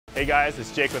Hey guys,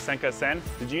 it's Jake with SendCutSend.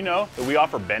 Did you know that we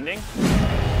offer bending?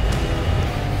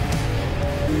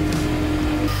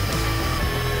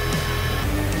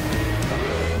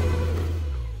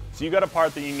 So you got a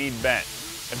part that you need bent.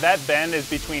 If that bend is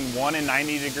between 1 and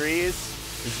 90 degrees,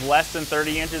 is less than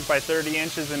 30 inches by 30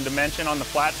 inches in dimension on the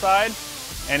flat side,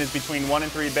 and is between 1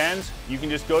 and 3 bends, you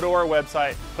can just go to our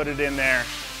website, put it in there,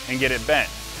 and get it bent.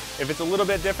 If it's a little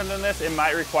bit different than this, it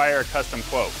might require a custom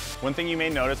quote. One thing you may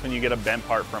notice when you get a bent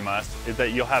part from us is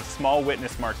that you'll have small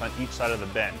witness marks on each side of the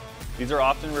bend. These are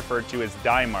often referred to as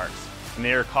die marks, and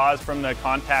they are caused from the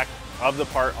contact of the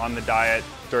part on the die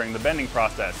during the bending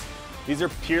process. These are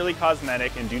purely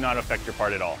cosmetic and do not affect your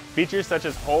part at all. Features such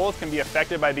as holes can be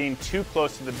affected by being too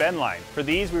close to the bend line. For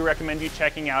these, we recommend you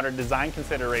checking out our design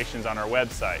considerations on our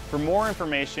website. For more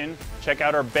information, check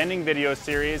out our bending video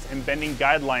series and bending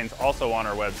guidelines also on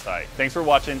our website. Thanks for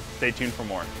watching. Stay tuned for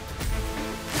more.